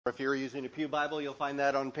If you're using a Pew Bible, you'll find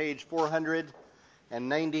that on page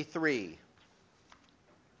 493.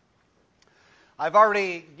 I've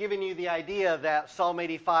already given you the idea that Psalm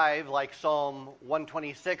 85, like Psalm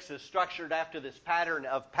 126, is structured after this pattern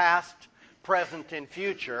of past, present, and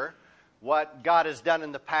future. What God has done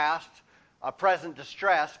in the past, a present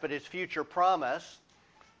distress, but His future promise.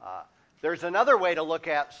 There's another way to look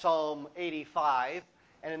at Psalm 85.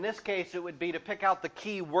 And in this case, it would be to pick out the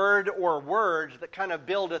key word or words that kind of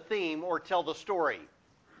build a theme or tell the story.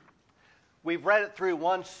 We've read it through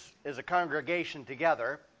once as a congregation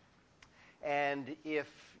together. And if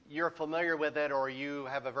you're familiar with it or you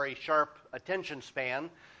have a very sharp attention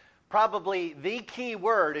span, probably the key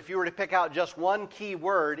word, if you were to pick out just one key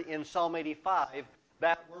word in Psalm 85,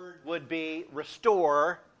 that word would be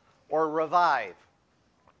restore or revive.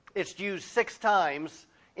 It's used 6 times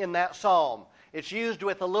in that psalm. It's used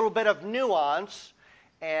with a little bit of nuance,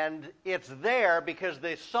 and it's there because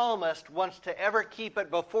the psalmist wants to ever keep it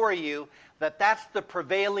before you that that's the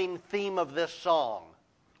prevailing theme of this song,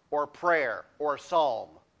 or prayer, or psalm.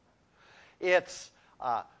 It's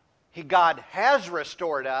God has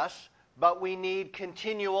restored us, but we need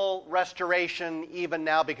continual restoration even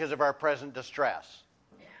now because of our present distress.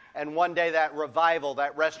 And one day that revival,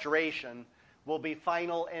 that restoration, will be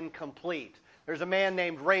final and complete. There's a man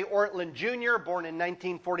named Ray Ortlund Jr., born in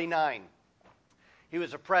 1949. He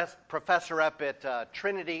was a professor up at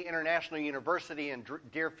Trinity International University in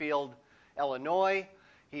Deerfield, Illinois.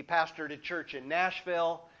 He pastored a church in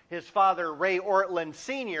Nashville. His father, Ray Ortlund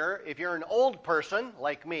Sr., if you're an old person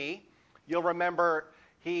like me, you'll remember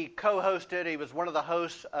he was one of the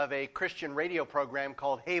hosts of a Christian radio program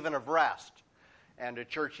called Haven of Rest. And a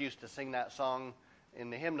church used to sing that song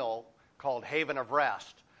in the hymnal called Haven of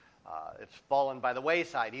Rest. It's fallen by the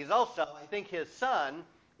wayside. He's also, I think his son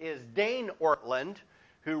is Dane Ortlund,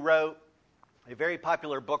 who wrote a very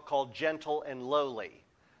popular book called Gentle and Lowly.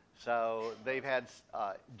 So they've had,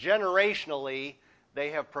 generationally,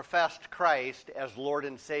 they have professed Christ as Lord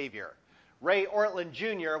and Savior. Ray Ortlund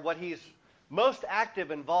Jr., what he's most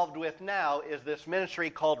active involved with now is this ministry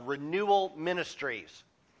called Renewal Ministries.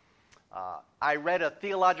 I read a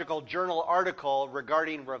Theological Journal article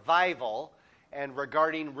regarding revival and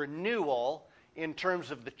regarding renewal in terms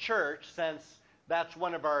of the church, since that's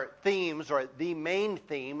one of our themes, or the main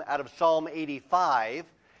theme out of Psalm 85.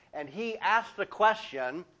 And he asked the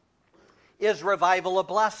question, is revival a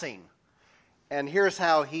blessing? And here's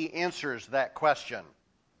how he answers that question.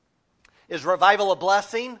 Is revival a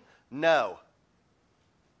blessing? No.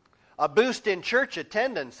 A boost in church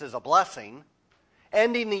attendance is a blessing.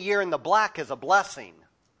 Ending the year in the black is a blessing.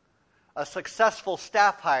 A successful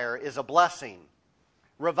staff hire is a blessing.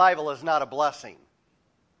 Revival is not a blessing.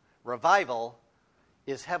 Revival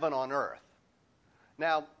is heaven on earth.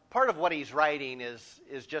 Now, part of what he's writing is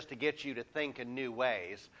just to get you to think in new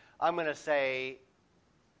ways. I'm going to say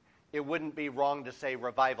it wouldn't be wrong to say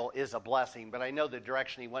revival is a blessing, but I know the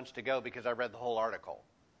direction he wants to go because I read the whole article.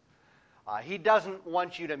 He doesn't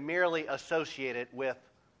want you to merely associate it with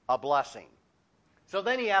a blessing. So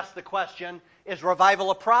then he asks the question, is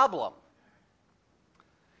revival a problem?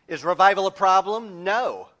 Is revival a problem?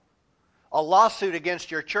 No. A lawsuit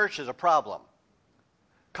against your church is a problem.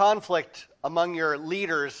 Conflict among your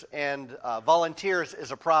leaders and volunteers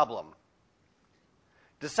is a problem.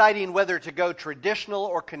 Deciding whether to go traditional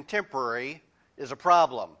or contemporary is a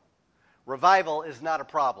problem. Revival is not a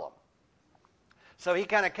problem. So he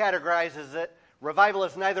kind of categorizes it. Revival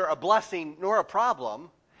is neither a blessing nor a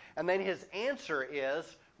problem. And then his answer is,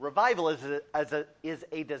 revival is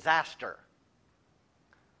a disaster.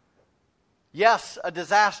 Yes, a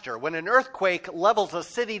disaster. When an earthquake levels a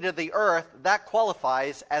city to the earth, that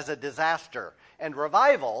qualifies as a disaster. And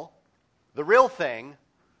revival, the real thing,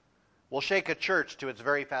 will shake a church to its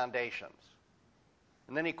very foundations.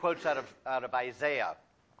 And then he quotes out of Isaiah,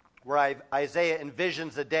 where Isaiah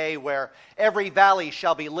envisions a day where every valley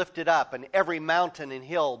shall be lifted up and every mountain and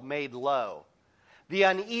hill made low. The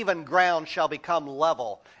uneven ground shall become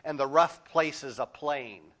level, and the rough places a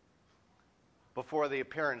plain before the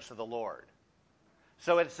appearance of the Lord.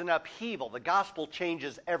 So it's an upheaval. The gospel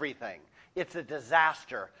changes everything. It's a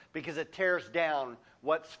disaster because it tears down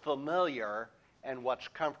what's familiar and what's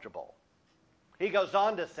comfortable. He goes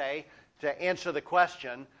on to say, to answer the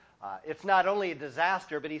question, it's not only a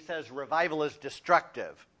disaster, but he says revival is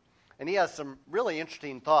destructive. And he has some really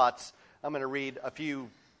interesting thoughts. I'm going to read a few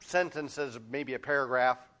sentences, maybe a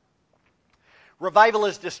paragraph. Revival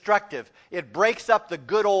is destructive. It breaks up the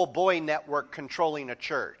good old boy network controlling a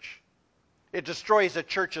church. It destroys a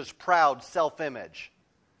church's proud self-image.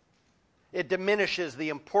 It diminishes the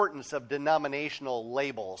importance of denominational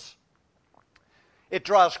labels. It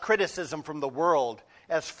draws criticism from the world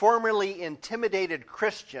as formerly intimidated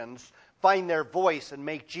Christians find their voice and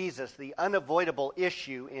make Jesus the unavoidable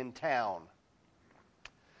issue in town.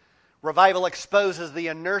 Revival exposes the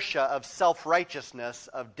inertia of self-righteousness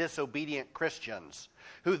of disobedient Christians,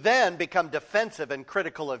 who then become defensive and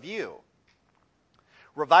critical of you.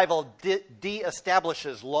 Revival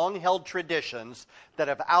de-establishes long-held traditions that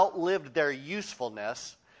have outlived their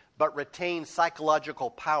usefulness but retain psychological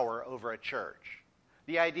power over a church.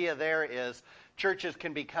 The idea there is churches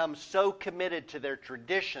can become so committed to their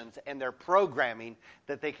traditions and their programming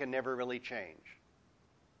that they can never really change.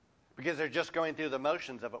 Because they're just going through the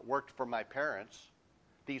motions of it worked for my parents.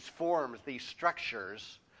 These forms, these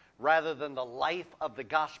structures, rather than the life of the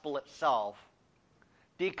gospel itself,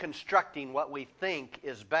 deconstructing what we think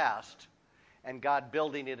is best, and God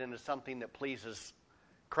building it into something that pleases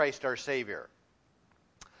Christ our Savior.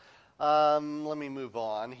 Let me move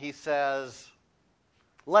on. He says,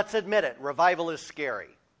 let's admit it, revival is scary.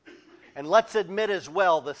 And let's admit as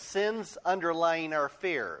well the sins underlying our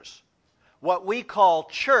fears. What we call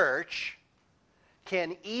church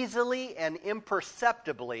can easily and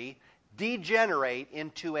imperceptibly degenerate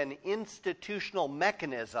into an institutional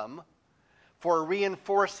mechanism for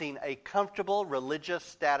reinforcing a comfortable religious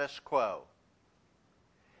status quo.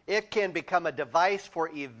 It can become a device for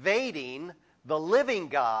evading the living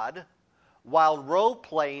God while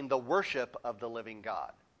role-playing the worship of the living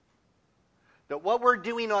God. That what we're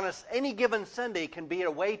doing on any given Sunday can be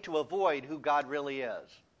a way to avoid who God really is,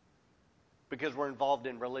 because we're involved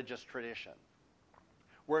in religious tradition.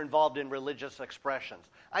 We're involved in religious expressions.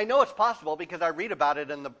 I know it's possible because I read about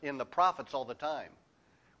it in the prophets all the time,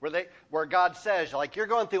 where God says, like, you're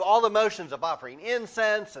going through all the motions of offering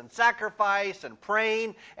incense and sacrifice and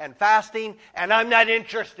praying and fasting, and I'm not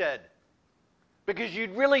interested. Because you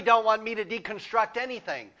really don't want me to deconstruct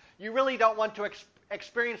anything. You really don't want to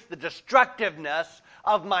experience the destructiveness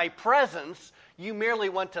of my presence. You merely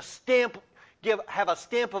want to have a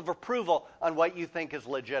stamp of approval on what you think is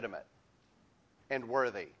legitimate and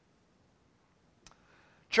worthy.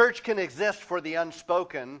 Church can exist for the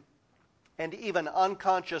unspoken and even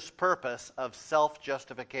unconscious purpose of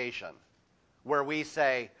self-justification, where we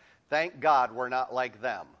say, thank God we're not like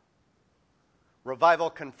them. Revival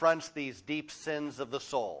confronts these deep sins of the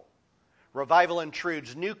soul. Revival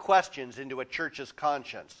intrudes new questions into a church's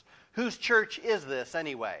conscience. Whose church is this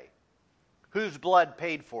anyway? Whose blood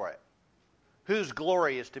paid for it? Whose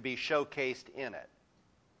glory is to be showcased in it?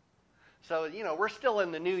 So, we're still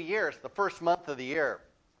in the new year. It's the first month of the year.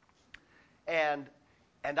 And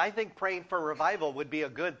I think praying for revival would be a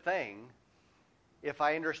good thing if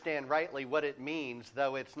I understand rightly what it means,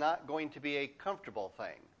 though it's not going to be a comfortable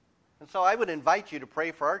thing. And so I would invite you to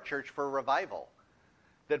pray for our church for revival.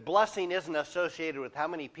 That blessing isn't associated with how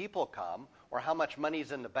many people come, or how much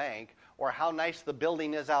money's in the bank, or how nice the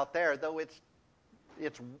building is out there, though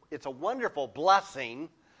it's a wonderful blessing.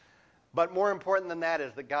 But more important than that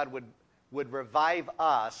is that God would revive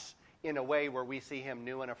us in a way where we see Him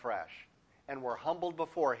new and afresh. And we're humbled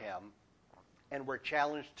before Him, and we're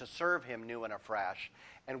challenged to serve Him new and afresh.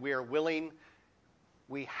 And we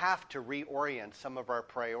have to reorient some of our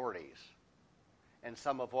priorities and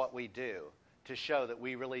some of what we do to show that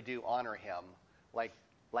we really do honor Him like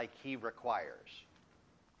He requires.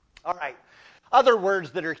 All right. Other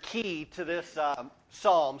words that are key to this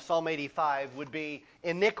Psalm 85, would be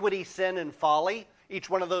iniquity, sin, and folly. Each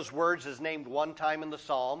one of those words is named one time in the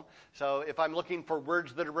Psalm. So if I'm looking for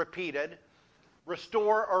words that are repeated,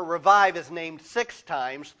 restore or revive is named 6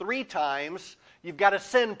 times. 3 times, you've got a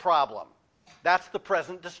sin problem. That's the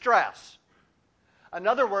present distress.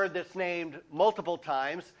 Another word that's named multiple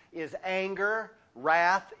times is anger,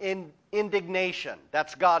 wrath, indignation.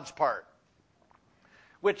 That's God's part.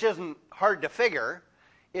 Which isn't hard to figure.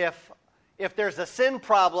 If there's a sin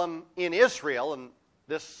problem in Israel, and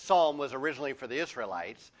this psalm was originally for the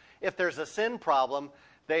Israelites, if there's a sin problem,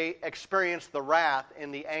 they experience the wrath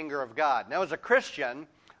and the anger of God. Now, as a Christian,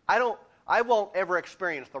 I won't ever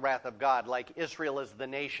experience the wrath of God like Israel as the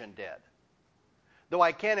nation did. Though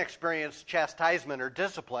I can experience chastisement or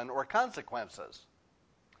discipline or consequences.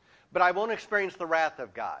 But I won't experience the wrath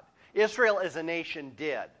of God. Israel as a nation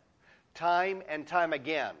did, time and time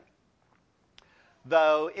again.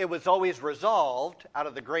 Though it was always resolved out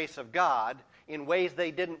of the grace of God in ways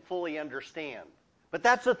they didn't fully understand. But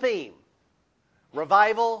that's a theme.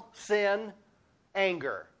 Revival, sin,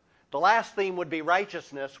 anger. The last theme would be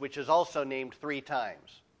righteousness, which is also named 3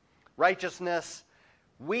 times. Righteousness,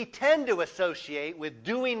 we tend to associate with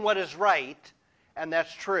doing what is right, and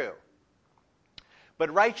that's true.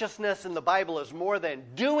 But righteousness in the Bible is more than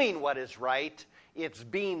doing what is right, it's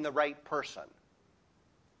being the right person.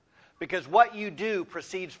 because what you do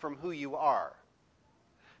proceeds from who you are.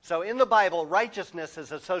 So in the Bible, righteousness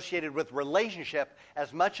is associated with relationship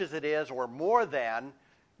as much as it is, or more than,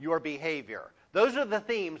 your behavior. Those are the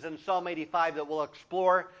themes in Psalm 85 that we'll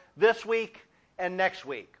explore this week and next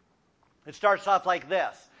week. It starts off like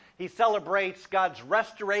this. He celebrates God's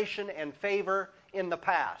restoration and favor in the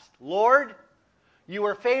past. Lord, you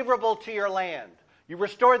were favorable to your land. You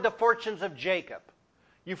restored the fortunes of Jacob.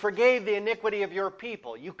 You forgave the iniquity of your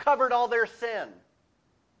people. You covered all their sin.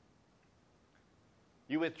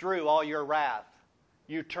 You withdrew all your wrath.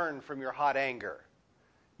 You turned from your hot anger.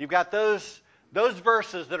 You've got those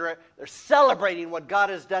verses that are celebrating what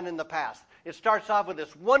God has done in the past. It starts off with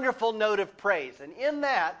this wonderful note of praise. And in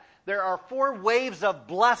that, there are 4 waves of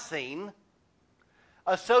blessing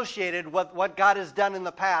associated with what God has done in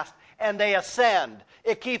the past, and they ascend.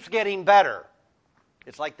 It keeps getting better.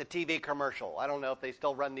 It's like the TV commercial. I don't know if they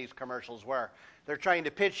still run these commercials where they're trying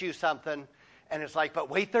to pitch you something, and it's like, but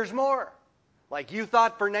wait, there's more. Like you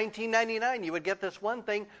thought for $19.99 you would get this one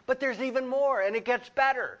thing, but there's even more, and it gets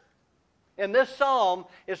better. In this psalm,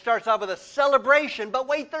 it starts off with a celebration, but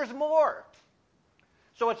wait, there's more.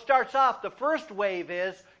 So it starts off, the first wave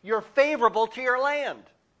is, you're favorable to your land.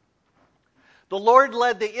 The Lord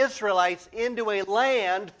led the Israelites into a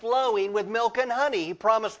land flowing with milk and honey. He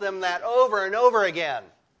promised them that over and over again.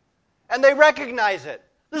 And they recognize it.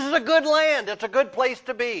 This is a good land. It's a good place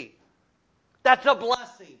to be. That's a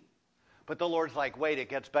blessing. But the Lord's like, wait, it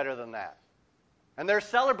gets better than that. And they're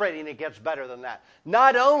celebrating it gets better than that.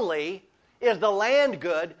 Not only is the land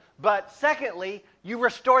good, but secondly, you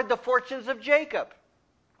restored the fortunes of Jacob.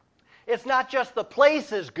 It's not just the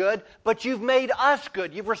place is good, but you've made us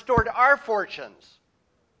good. You've restored our fortunes.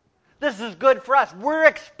 This is good for us. We're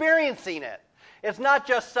experiencing it. It's not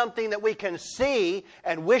just something that we can see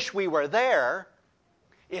and wish we were there.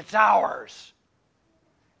 It's ours.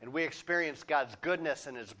 And we experience God's goodness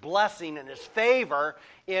and His blessing and His favor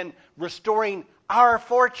in restoring our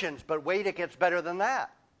fortunes. But wait, it gets better than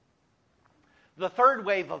that. The third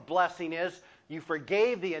wave of blessing is you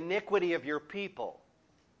forgave the iniquity of your people.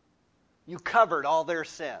 You covered all their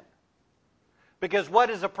sin. Because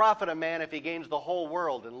what is a profit a man if he gains the whole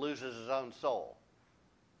world and loses his own soul?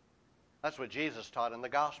 That's what Jesus taught in the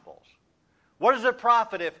Gospels. What does it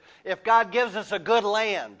profit if God gives us a good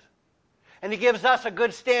land and He gives us a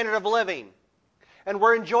good standard of living and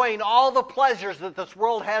we're enjoying all the pleasures that this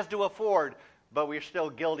world has to afford, but we're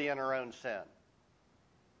still guilty in our own sin?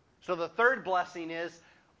 So the third blessing is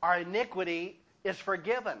our iniquity is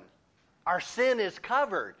forgiven. Our sin is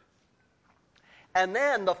covered. And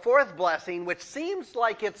then the fourth blessing, which seems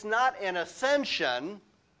like it's not an ascension,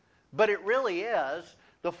 but it really is.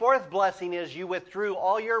 The fourth blessing is you withdrew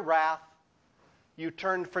all your wrath, you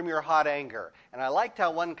turned from your hot anger. And I liked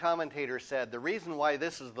how one commentator said the reason why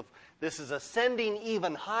this is ascending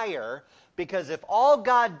even higher, because if all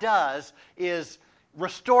God does is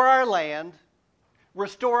restore our land,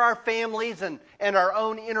 restore our families and our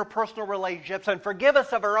own interpersonal relationships, and forgive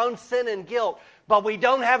us of our own sin and guilt, but we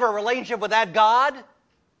don't have a relationship with that God,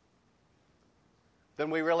 then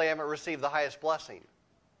we really haven't received the highest blessing.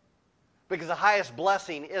 Because the highest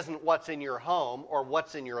blessing isn't what's in your home or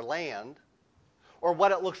what's in your land or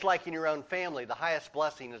what it looks like in your own family. The highest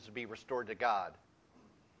blessing is to be restored to God,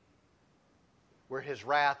 where His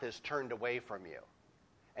wrath is turned away from you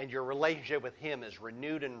and your relationship with Him is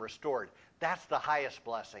renewed and restored. That's the highest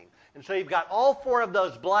blessing. And so you've got all 4 of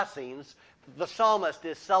those blessings the psalmist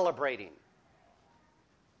is celebrating.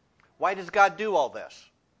 Why does God do all this?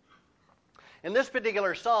 In this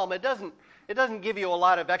particular psalm, it doesn't give you a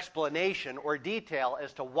lot of explanation or detail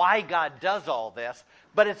as to why God does all this,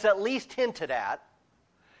 but it's at least hinted at.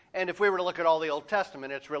 And if we were to look at all the Old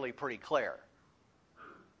Testament, it's really pretty clear.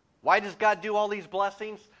 Why does God do all these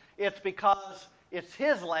blessings? It's because it's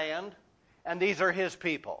His land and these are His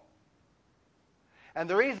people. And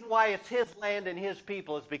the reason why it's His land and His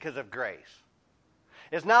people is because of grace.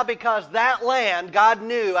 It's not because that land, God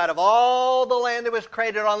knew out of all the land that was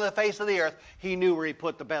created on the face of the earth, He knew where He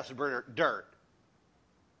put the best dirt.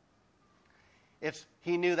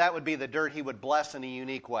 He knew that would be the dirt He would bless in a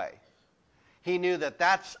unique way. He knew that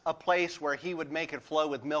that's a place where He would make it flow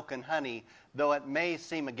with milk and honey, though it may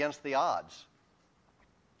seem against the odds.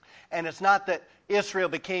 And it's not that Israel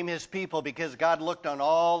became His people because God looked on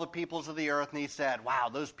all the peoples of the earth and He said, wow,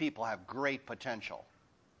 those people have great potential.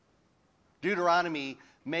 Deuteronomy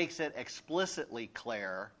makes it explicitly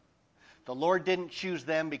clear the Lord didn't choose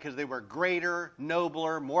them because they were greater,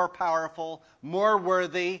 nobler, more powerful, more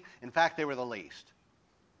worthy. In fact, they were the least.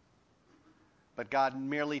 But God,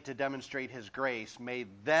 merely to demonstrate His grace, made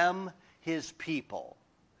them His people.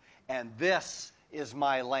 And this is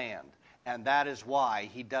my land. And that is why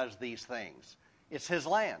he does these things. It's his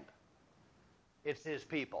land. It's his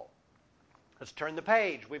people. Let's turn the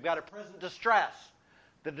page. We've got a present distress.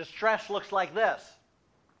 The distress looks like this.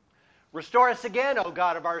 Restore us again, O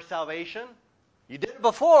God of our salvation. You did it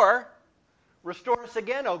before. Restore us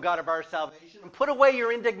again, O God of our salvation, and put away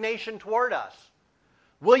your indignation toward us.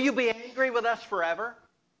 Will you be angry with us forever?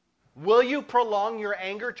 Will you prolong your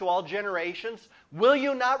anger to all generations? Will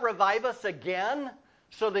you not revive us again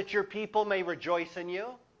so that your people may rejoice in you?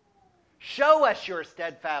 Show us your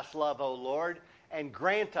steadfast love, O Lord, and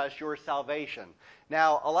grant us your salvation.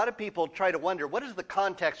 Now, a lot of people try to wonder, what is the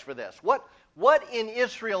context for this? What in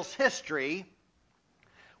Israel's history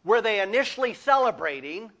were they initially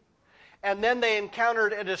celebrating, and then they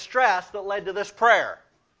encountered a distress that led to this prayer?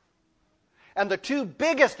 And the two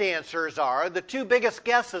biggest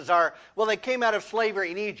guesses are, well, they came out of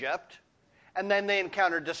slavery in Egypt, and then they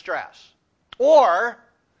encountered distress. Or,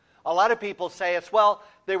 a lot of people say it's, well,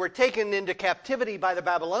 they were taken into captivity by the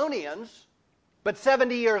Babylonians, but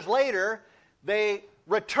 70 years later, they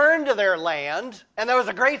returned to their land, and there was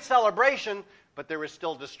a great celebration, but there was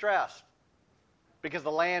still distress. Because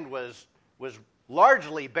the land was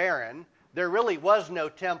largely barren. There really was no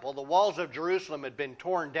temple. The walls of Jerusalem had been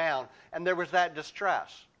torn down, and there was that distress.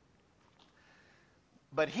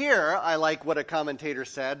 But here, I like what a commentator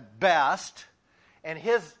said best, and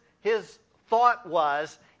his thought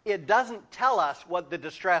was, it doesn't tell us what the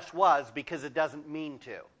distress was because it doesn't mean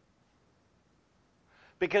to.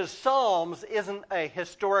 Because Psalms isn't a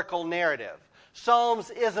historical narrative.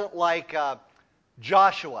 Psalms isn't like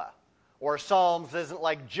Joshua, or Psalms isn't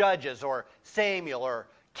like Judges or Samuel or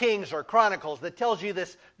Kings or Chronicles that tells you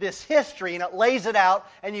this history and it lays it out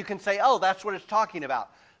and you can say, oh, that's what it's talking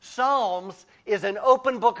about. Psalms is an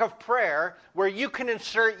open book of prayer where you can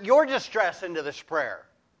insert your distress into this prayer.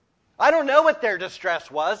 I don't know what their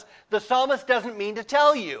distress was. The psalmist doesn't mean to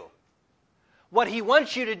tell you. What he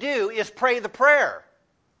wants you to do is pray the prayer.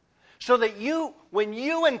 So that when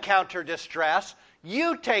you encounter distress,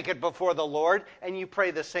 you take it before the Lord and you pray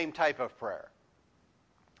the same type of prayer.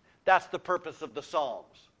 That's the purpose of the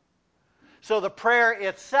Psalms. So the prayer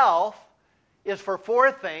itself is for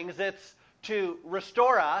four things. It's to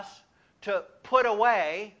restore us, to put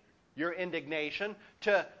away your indignation,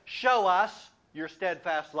 to show us your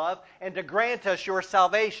steadfast love, and to grant us your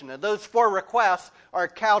salvation. And those four requests are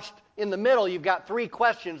couched in the middle. You've got three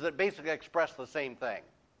questions that basically express the same thing.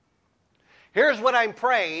 Here's what I'm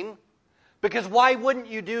praying, because why wouldn't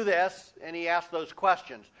you do this? And he asks those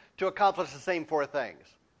questions to accomplish the same four things.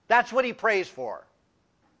 That's what he prays for.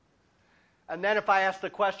 And then if I ask the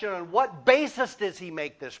question, on what basis does he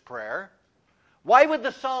make this prayer? Why would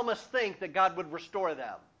the psalmist think that God would restore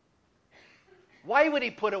them? Why would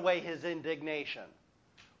he put away his indignation?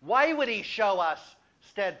 Why would he show us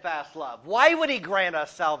steadfast love? Why would he grant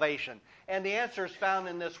us salvation? And the answer is found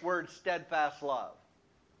in this word, steadfast love.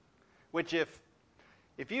 Which if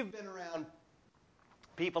you've been around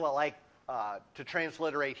people that like to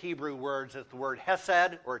transliterate Hebrew words, it's the word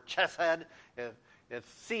hesed or chesed. It's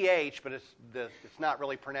CH, but it's not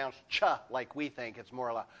really pronounced ch like we think. It's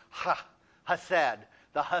more like hesed,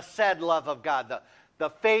 the hesed love of God, the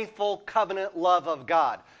faithful covenant love of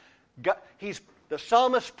God. The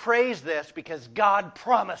psalmist prays this because God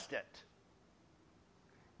promised it.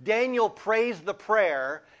 Daniel prays the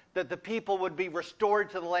prayer that the people would be restored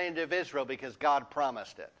to the land of Israel because God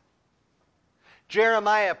promised it.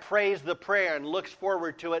 Jeremiah prays the prayer and looks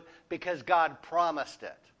forward to it because God promised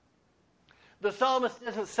it. The psalmist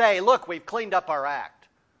doesn't say, look, we've cleaned up our act.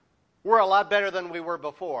 We're a lot better than we were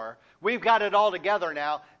before. We've got it all together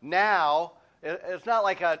now. Now, it's not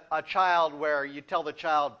like a child where you tell the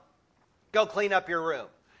child, go clean up your room.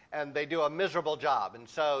 And they do a miserable job. And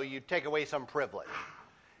so you take away some privilege.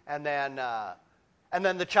 And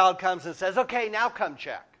then the child comes and says, okay, now come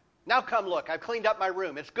check. Now come look. I've cleaned up my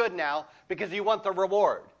room. It's good now because you want the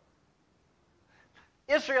reward.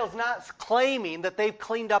 Israel's not claiming that they've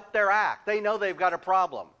cleaned up their act. They know they've got a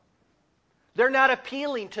problem. They're not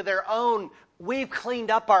appealing to their own, we've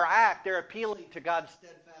cleaned up our act. They're appealing to God's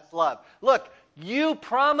steadfast love. Look, you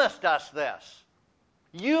promised us this.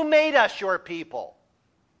 You made us your people.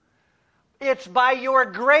 It's by your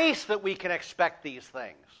grace that we can expect these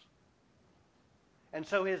things. And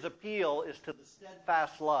so his appeal is to the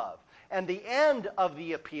steadfast love. And the end of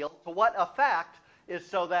the appeal, to what effect, is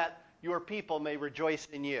so that your people may rejoice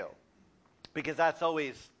in you. Because that's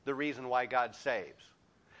always the reason why God saves.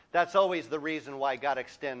 That's always the reason why God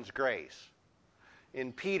extends grace.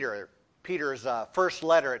 In Peter's first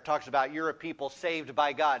letter, it talks about you're a people saved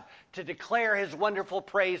by God to declare his wonderful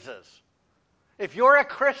praises. If you're a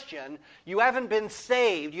Christian, you haven't been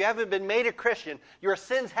saved, you haven't been made a Christian, your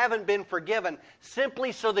sins haven't been forgiven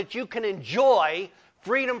simply so that you can enjoy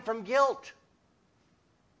freedom from guilt.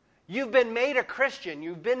 You've been made a Christian,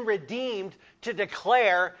 you've been redeemed to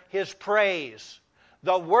declare His praise.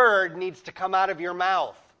 The Word needs to come out of your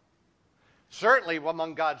mouth. Certainly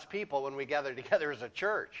among God's people when we gather together as a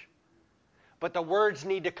church. But the words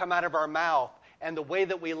need to come out of our mouth and the way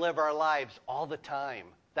that we live our lives all the time.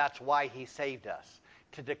 That's why He saved us,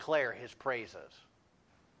 to declare His praises.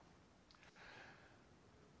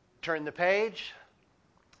 Turn the page.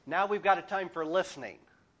 Now we've got a time for listening.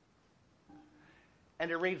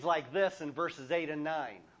 And it reads like this in verses 8 and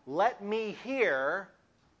 9. Let me hear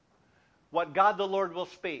what God the Lord will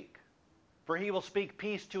speak, for He will speak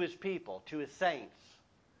peace to His people, to His saints.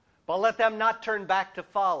 But let them not turn back to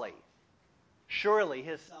folly. Surely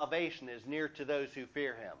His salvation is near to those who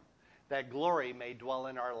fear Him, that glory may dwell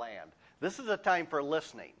in our land. This is a time for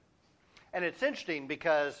listening. And it's interesting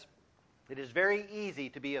because it is very easy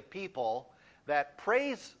to be a people that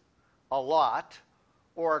praise a lot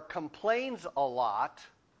or complains a lot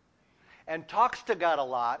and talks to God a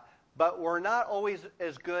lot, but we're not always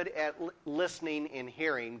as good at listening and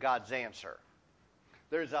hearing God's answer.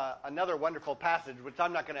 There's another wonderful passage, which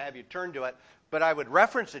I'm not going to have you turn to it, but I would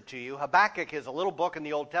reference it to you. Habakkuk is a little book in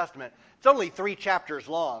the Old Testament. It's only 3 chapters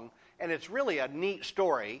long, and it's really a neat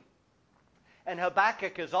story. And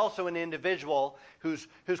Habakkuk is also an individual who's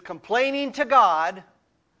complaining to God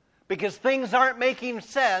because things aren't making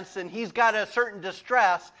sense, and he's got a certain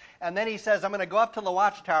distress, and then he says, I'm going to go up to the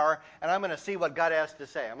watchtower, and I'm going to see what God has to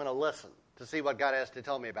say. I'm going to listen to see what God has to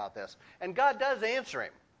tell me about this. And God does answer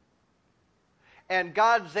him. And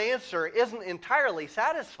God's answer isn't entirely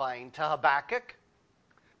satisfying to Habakkuk,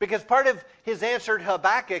 because part of his answer to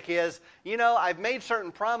Habakkuk is, I've made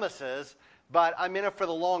certain promises, but I'm in it for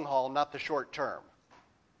the long haul, not the short term.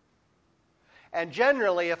 And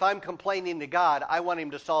generally, if I'm complaining to God, I want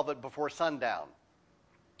Him to solve it before sundown.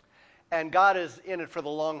 And God is in it for the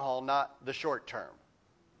long haul, not the short term.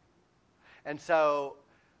 And so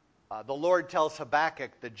the Lord tells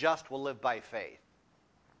Habakkuk, the just will live by faith.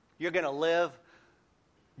 You're going to live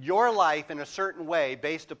your life in a certain way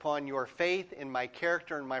based upon your faith in my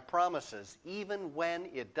character and my promises, even when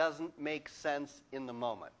it doesn't make sense in the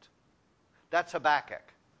moment. That's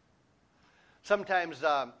Habakkuk. Sometimes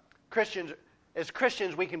as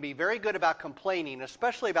Christians, we can be very good about complaining,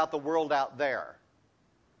 especially about the world out there.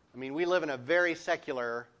 I mean, we live in a very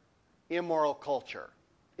secular, immoral culture.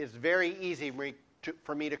 It's very easy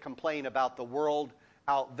for me to complain about the world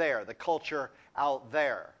out there, the culture out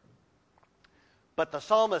there. But the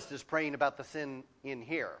psalmist is praying about the sin in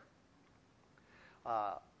here.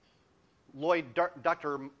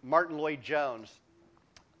 Dr. Martin Lloyd-Jones,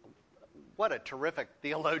 what a terrific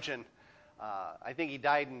theologian. I think he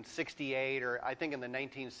died in 68, or I think in the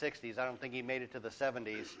 1960s. I don't think he made it to the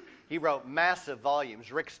 70s. He wrote massive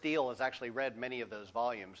volumes. Rick Steele has actually read many of those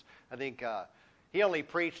volumes. I think he only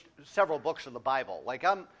preached several books of the Bible. Like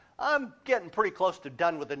I'm getting pretty close to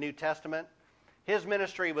done with the New Testament. His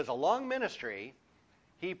ministry was a long ministry.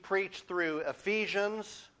 He preached through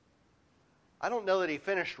Ephesians. I don't know that he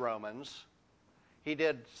finished Romans. He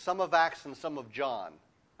did some of Acts and some of John.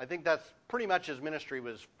 I think that's pretty much his ministry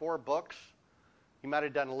was 4 books. He might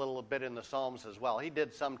have done a little bit in the Psalms as well. He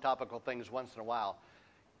did some topical things once in a while.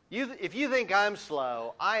 If you think I'm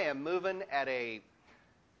slow, I am moving at a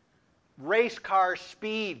race car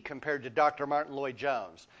speed compared to Dr. Martin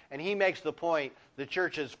Lloyd-Jones. And he makes the point the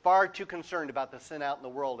church is far too concerned about the sin out in the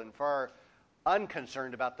world and far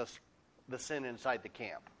unconcerned about the sin inside the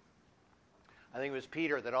camp. I think it was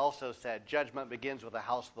Peter that also said, judgment begins with the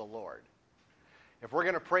house of the Lord. If we're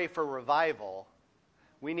going to pray for revival,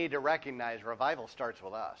 we need to recognize revival starts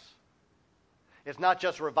with us. It's not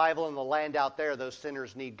just revival in the land out there. Those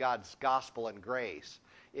sinners need God's gospel and grace.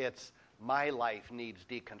 It's my life needs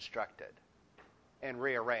deconstructed and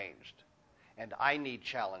rearranged. And I need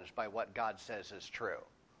challenged by what God says is true.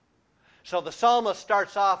 So the psalmist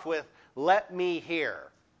starts off with, let me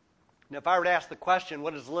hear. Now, if I were to ask the question,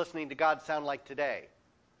 what does listening to God sound like today?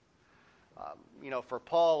 For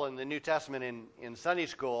Paul in the New Testament in Sunday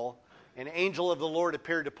school, an angel of the Lord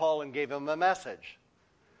appeared to Paul and gave him a message.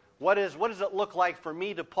 What does it look like for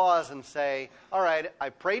me to pause and say, all right, I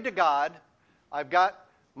prayed to God, I've got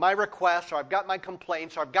my requests, or I've got my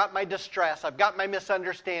complaints, or I've got my distress, I've got my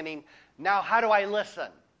misunderstanding. Now, how do I listen?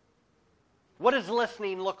 What does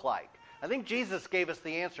listening look like? I think Jesus gave us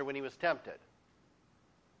the answer when he was tempted.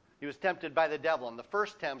 He was tempted by the devil, and the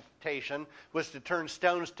first temptation was to turn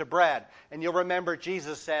stones to bread. And you'll remember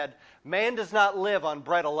Jesus said, man does not live on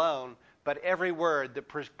bread alone, but every word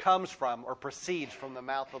that comes from or proceeds from the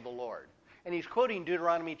mouth of the Lord. And he's quoting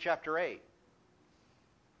Deuteronomy chapter 8.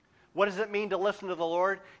 What does it mean to listen to the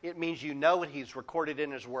Lord? It means you know what he's recorded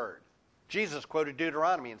in his word. Jesus quoted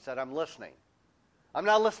Deuteronomy and said, I'm listening. I'm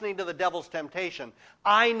not listening to the devil's temptation.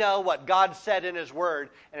 I know what God said in his word,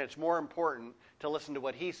 and it's more important to listen to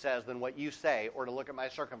what he says than what you say or to look at my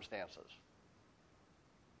circumstances.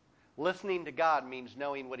 Listening to God means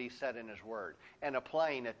knowing what he said in his word and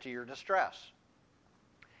applying it to your distress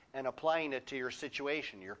and applying it to your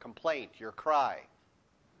situation, your complaint, your cry.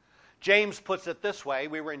 James puts it this way.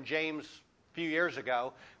 We were in James a few years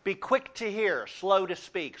ago. Be quick to hear, slow to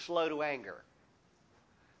speak, slow to anger.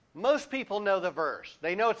 Most people know the verse.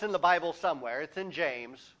 They know it's in the Bible somewhere. It's in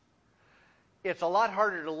James. It's a lot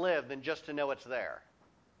harder to live than just to know it's there.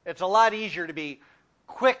 It's a lot easier to be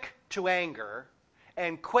quick to anger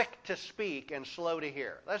and quick to speak and slow to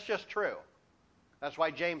hear. That's just true. That's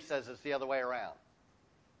why James says it's the other way around.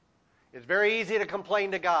 It's very easy to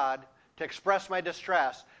complain to God, to express my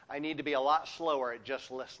distress. I need to be a lot slower at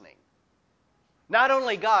just listening. Not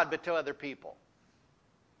only God, but to other people.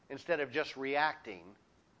 Instead of just reacting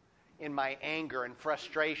in my anger and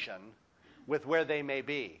frustration with where they may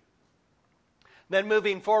be. Then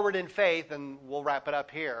moving forward in faith, and we'll wrap it up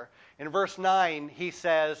here. In verse 9, he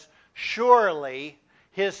says, surely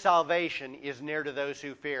his salvation is near to those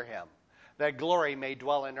who fear him, that glory may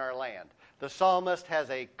dwell in our land. The psalmist has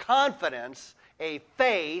a confidence, a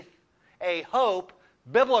faith, a hope,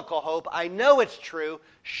 biblical hope. I know it's true.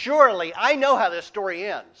 Surely, I know how this story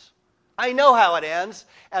ends. I know how it ends,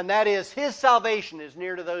 and that is his salvation is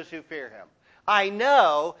near to those who fear him. I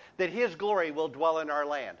know that his glory will dwell in our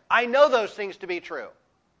land. I know those things to be true.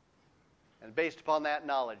 And based upon that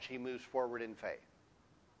knowledge, he moves forward in faith.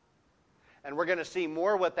 And we're going to see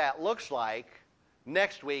more what that looks like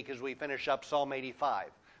next week as we finish up Psalm 85.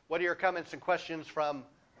 What are your comments and questions from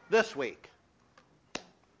this week?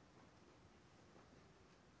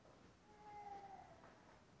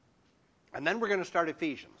 And then we're going to start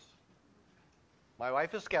Ephesians. My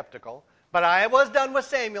wife is skeptical, but I was done with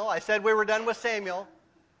Samuel. I said we were done with Samuel,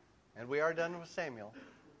 and we are done with Samuel.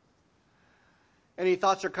 Any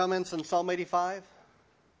thoughts or comments on Psalm 85?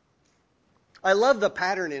 I love the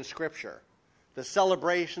pattern in Scripture, the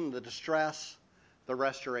celebration, the distress, the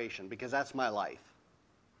restoration, because that's my life.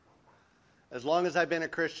 As long as I've been a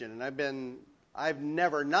Christian, and I've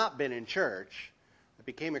never not been in church. I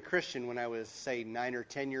became a Christian when I was, say, 9 or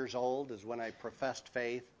 10 years old, is when I professed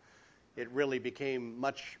faith. It really became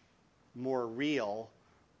much more real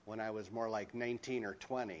when I was more like 19 or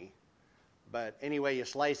 20. But anyway you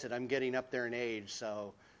slice it, I'm getting up there in age,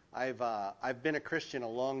 so I've been a Christian a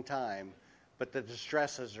long time, but the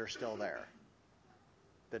distresses are still there.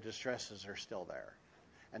 The distresses are still there.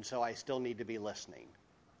 And so I still need to be listening.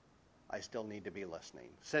 I still need to be listening.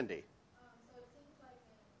 Cindy. So it seems like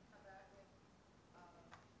in Habakkuk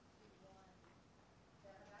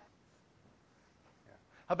 2:1 that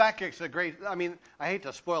Habakkuk's a great, I hate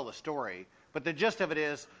to spoil the story, but the gist of it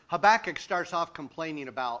is Habakkuk starts off complaining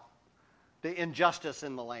about the injustice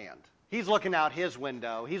in the land. He's looking out his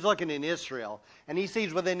window. He's looking in Israel, and he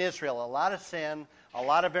sees within Israel a lot of sin, a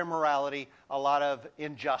lot of immorality, a lot of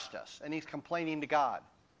injustice, and he's complaining to God.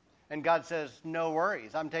 And God says, no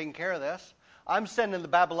worries, I'm taking care of this. I'm sending the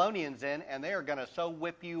Babylonians in, and they are going to so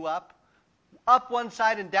whip you up one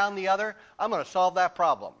side and down the other. I'm going to solve that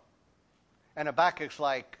problem. And Habakkuk's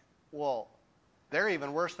like, well, they're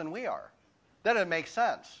even worse than we are. That doesn't make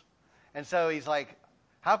sense. And so he's like,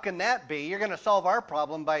 how can that be? You're going to solve our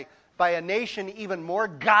problem by a nation even more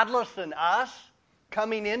godless than us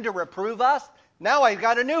coming in to reprove us? Now I've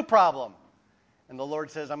got a new problem. And the Lord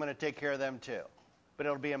says, I'm going to take care of them too. But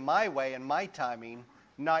it'll be in my way and my timing,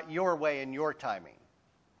 not your way and your timing.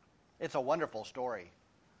 It's a wonderful story.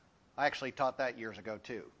 I actually taught that years ago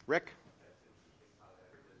too. Rick?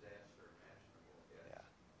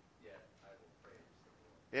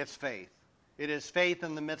 It's faith. It is faith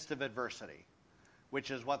in the midst of adversity,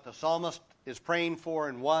 which is what the psalmist is praying for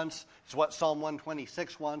and wants. It's what Psalm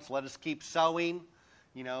 126 wants. Let us keep sowing,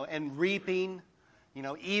 and reaping,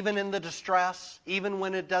 even in the distress, even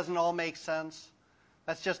when it doesn't all make sense.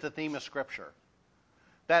 That's just the theme of Scripture.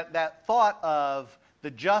 That thought of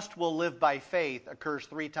the just will live by faith occurs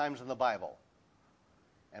 3 times in the Bible.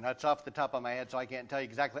 And that's off the top of my head, so I can't tell you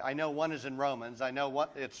exactly. I know one is in Romans. I know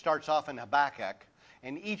it starts off in Habakkuk.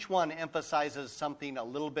 And each one emphasizes something a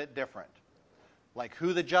little bit different. Like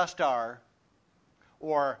who the just are,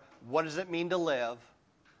 or what does it mean to live,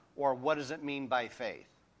 or what does it mean by faith.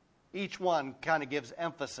 Each one kind of gives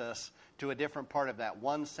emphasis to a different part of that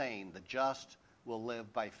one saying, the just will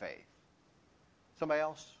live by faith. Somebody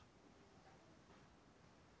else?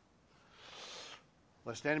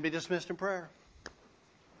 Let's stand and be dismissed in prayer.